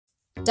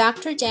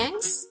Dr.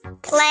 Jang's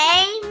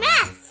Play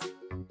Math.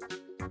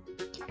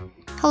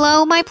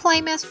 Hello, my Play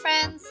Math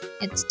friends.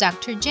 It's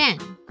Dr. Jen.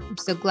 I'm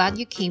so glad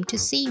you came to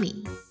see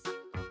me.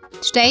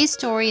 Today's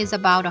story is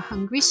about a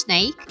hungry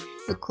snake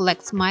who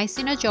collects mice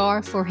in a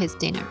jar for his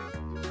dinner.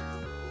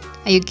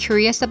 Are you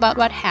curious about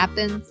what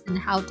happens and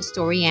how the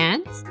story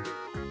ends?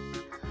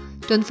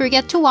 Don't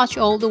forget to watch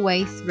all the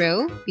way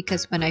through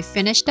because when I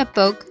finish the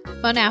book,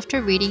 fun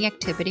after reading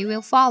activity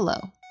will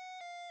follow.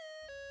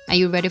 Are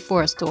you ready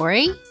for a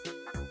story?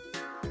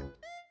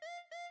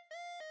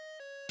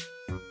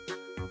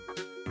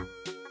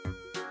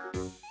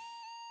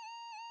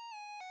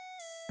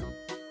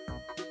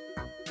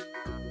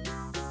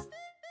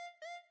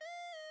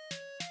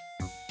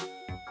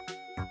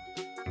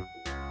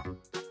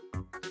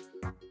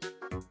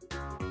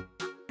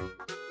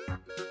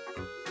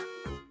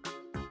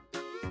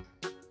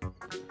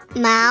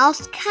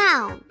 Mouse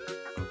Count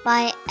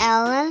by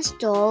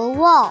Stoll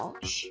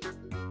Walsh.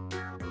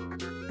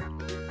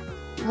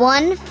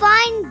 One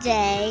fine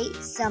day,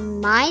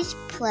 some mice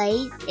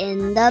played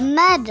in the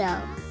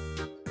meadow.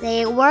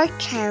 They were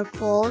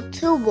careful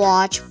to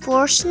watch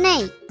for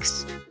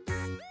snakes.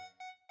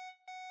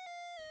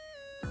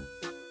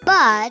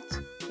 But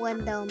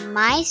when the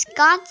mice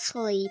got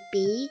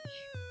sleepy,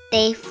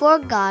 they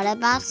forgot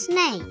about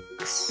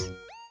snakes.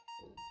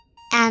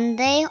 And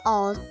they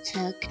all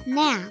took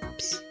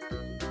naps.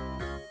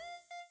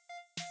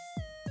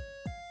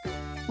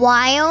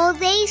 While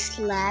they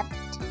slept,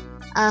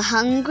 a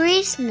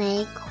hungry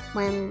snake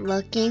went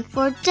looking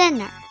for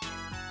dinner.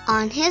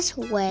 On his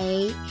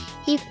way,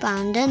 he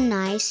found a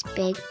nice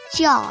big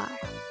jar.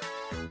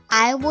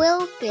 "I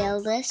will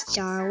fill this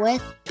jar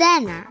with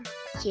dinner,"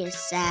 he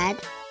said.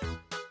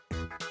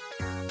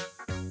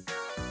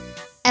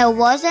 It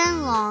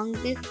wasn't long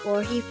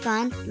before he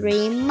found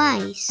 3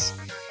 mice,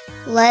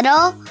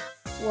 Little,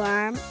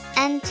 Warm,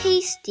 and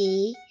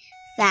Tasty,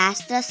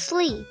 fast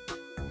asleep.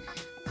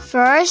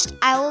 "First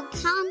I will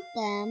count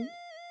them,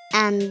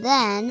 and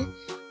then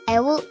I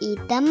will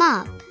eat them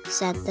up,"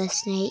 said the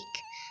snake.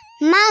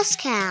 "Mouse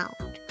count.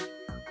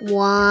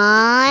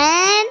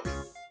 1,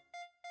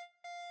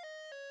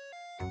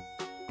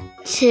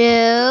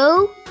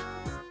 2,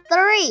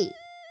 3.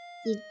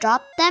 He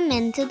dropped them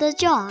into the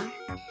jar.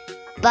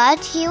 But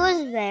he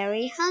was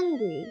very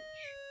hungry.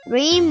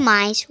 3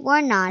 mice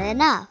were not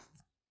enough.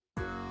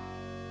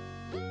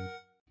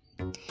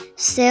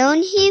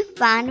 Soon he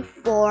found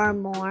 4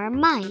 more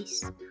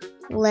mice,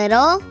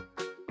 Little,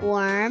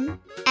 Warm,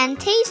 and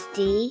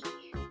Tasty,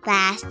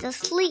 fast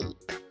asleep.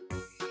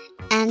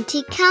 And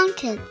he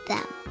counted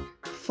them.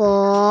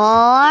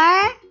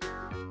 4,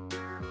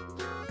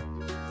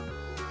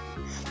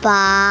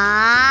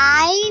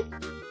 5,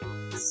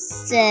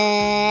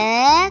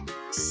 6,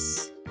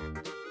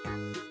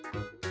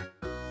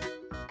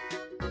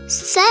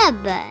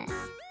 7.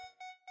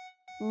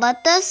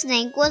 But the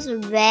snake was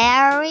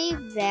very,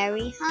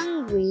 very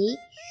hungry,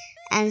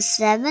 and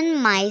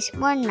 7 mice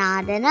were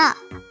not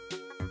enough.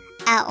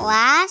 At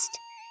last,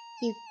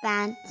 he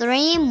found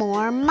 3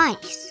 more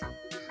mice,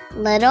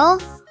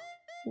 Little,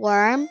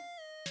 Warm,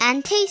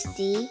 and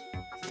Tasty,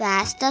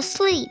 fast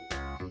asleep,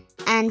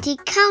 and he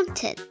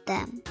counted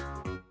them.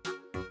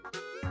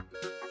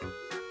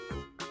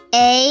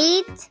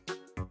 8,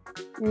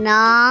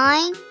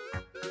 9,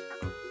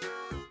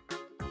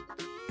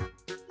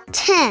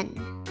 10.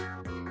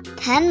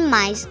 10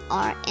 mice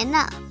are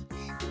enough.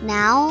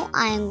 Now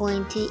I'm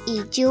going to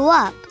eat you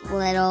up,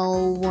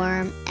 Little,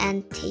 Warm,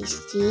 and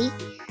Tasty,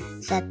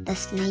 said the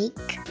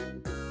snake.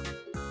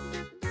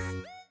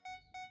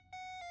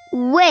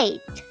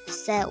 "Wait,"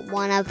 said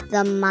one of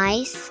the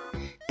mice.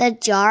 "The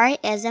jar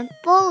isn't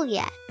full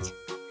yet.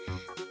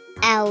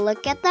 And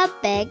look at the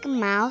big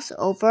mouse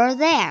over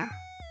there."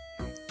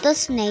 The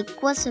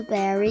snake was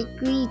very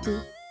greedy.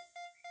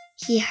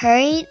 He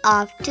hurried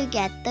off to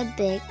get the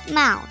big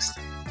mouse.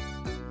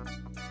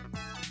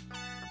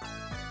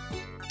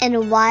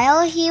 And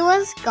while he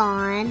was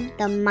gone,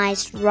 the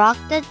mice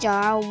rocked the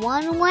jar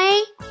one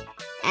way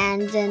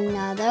and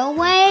another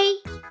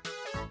way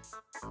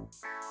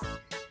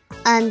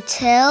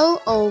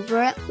until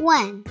over it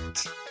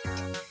went.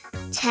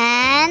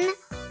 10,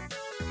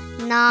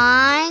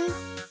 9,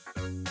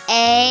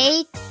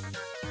 8,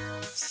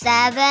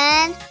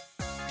 7,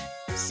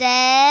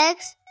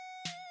 6,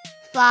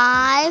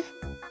 5,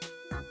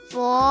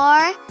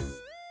 4,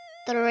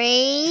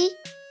 3,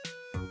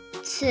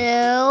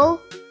 2,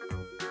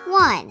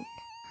 1.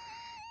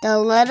 The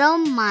little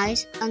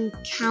mice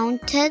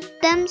uncounted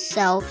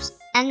themselves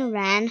and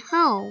ran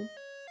home.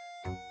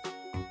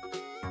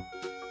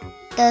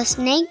 The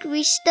snake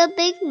reached the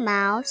big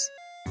mouse,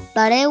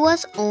 but it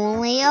was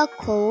only a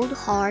cold,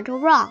 hard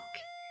rock.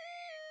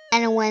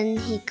 And when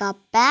he got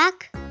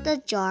back, the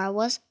jar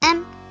was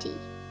empty.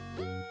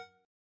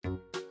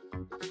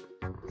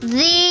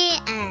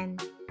 The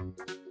end.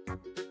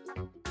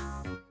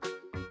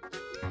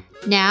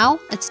 Now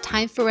it's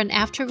time for an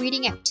after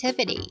reading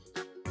activity.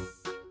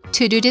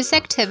 To do this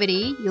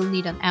activity, you'll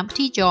need an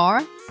empty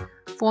jar,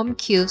 form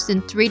cubes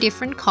in 3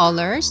 different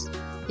colors.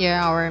 There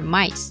are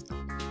mice.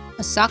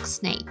 a sock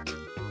snake.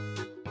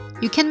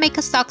 You can make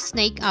a sock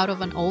snake out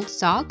of an old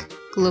sock,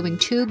 gluing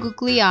 2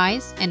 googly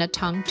eyes and a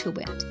tongue to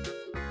it.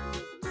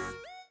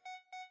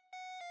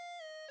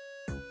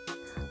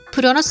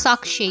 Put on a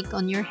sock shake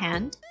on your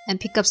hand and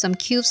pick up some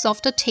cubes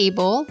off the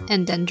table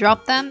and then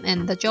drop them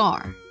in the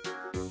jar.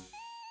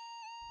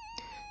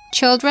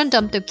 Children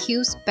dump the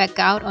cubes back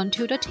out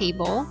onto the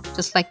table,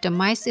 just like the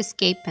mice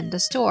escape in the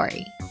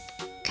story.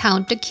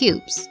 Count the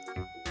cubes.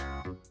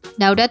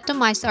 Now that the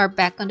mice are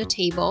back on the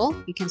table,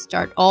 you can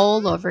start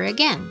all over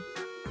again.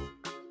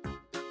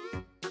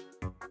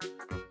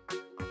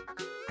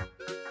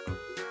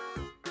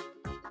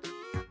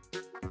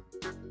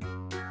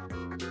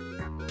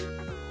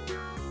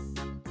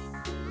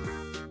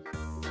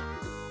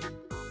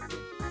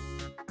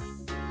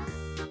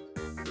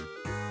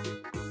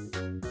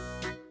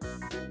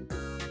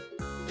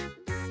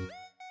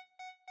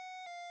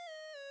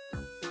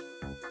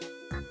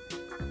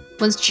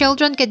 Once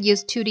children get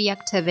used to the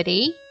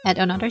activity, add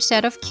another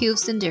set of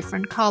cubes in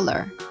different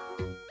color.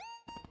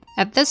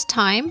 At this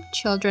time,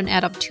 children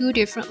add up 2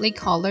 differently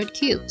colored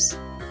cubes.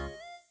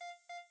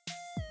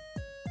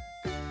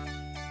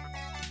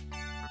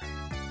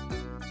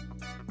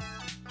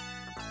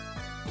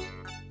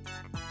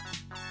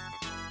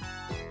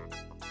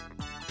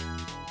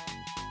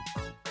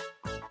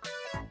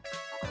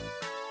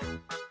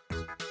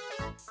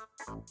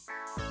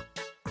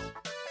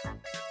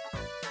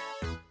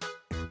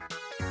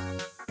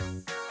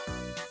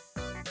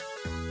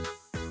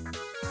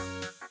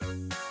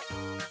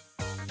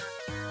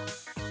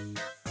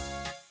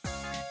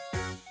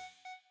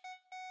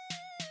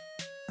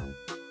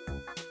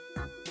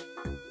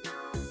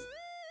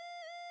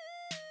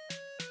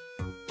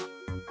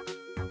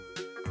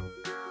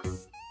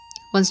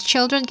 Once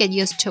children get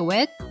used to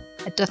it,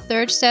 add the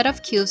 3rd set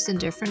of cubes in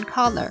different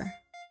color.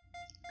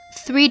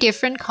 3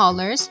 different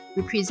colors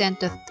represent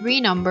the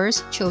 3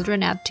 numbers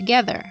children add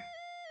together.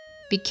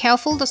 Be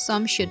careful, the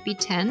sum should be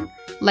 10,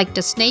 like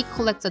the snake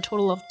collects a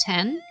total of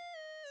 10.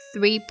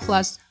 3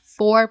 plus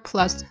 4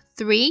 plus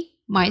 3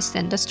 mice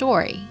in the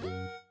story.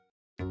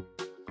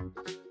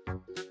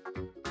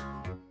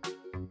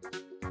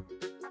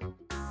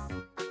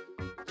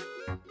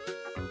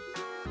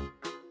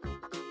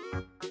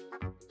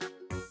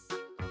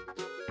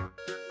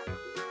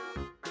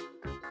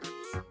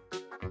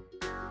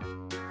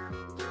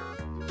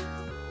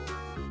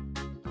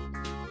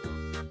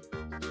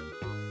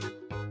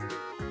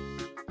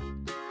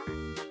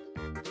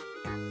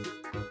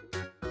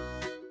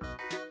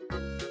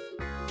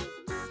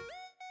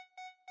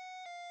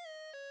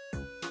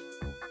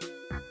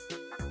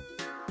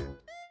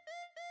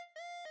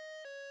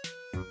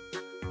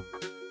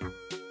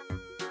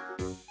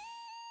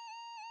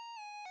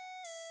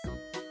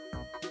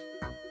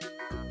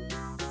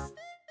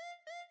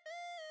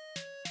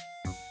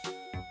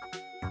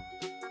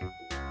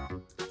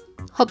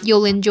 Hope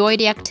you'll enjoy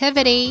the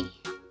activity.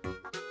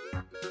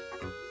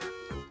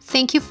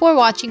 Thank you for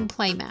watching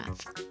Play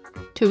Math.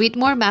 To read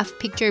more math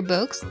picture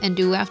books and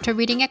do after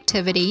reading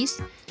activities,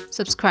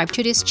 subscribe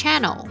to this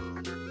channel.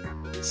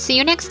 See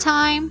you next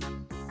time!